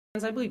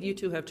I believe you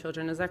two have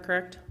children, is that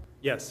correct?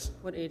 Yes.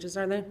 What ages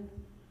are they?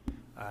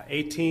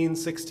 18,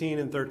 16,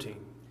 and 13.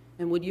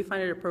 And would you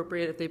find it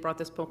appropriate if they brought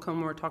this book home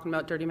and we're talking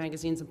about dirty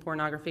magazines and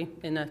pornography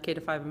in a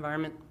K-5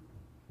 environment?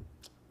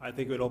 I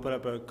think it would open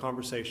up a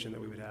conversation that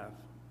we would have.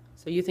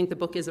 So you think the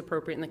book is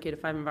appropriate in the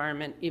K-5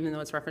 environment, even though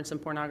it's referenced in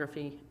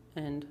pornography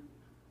and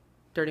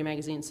dirty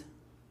magazines?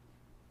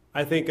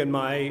 I think in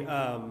my,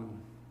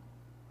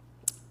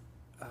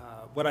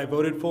 what I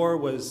voted for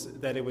was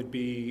that it would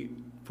be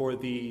for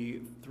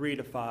the 3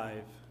 to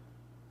 5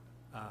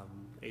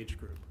 age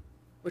group.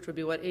 Which would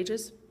be what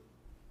ages?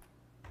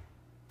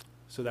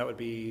 So that would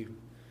be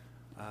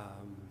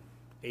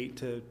 8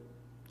 to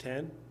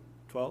 10,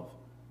 12.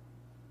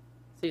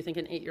 So you think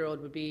an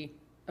 8-year-old would be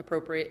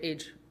appropriate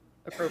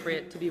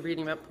to be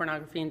reading about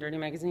pornography and dirty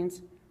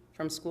magazines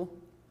from school?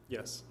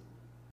 Yes.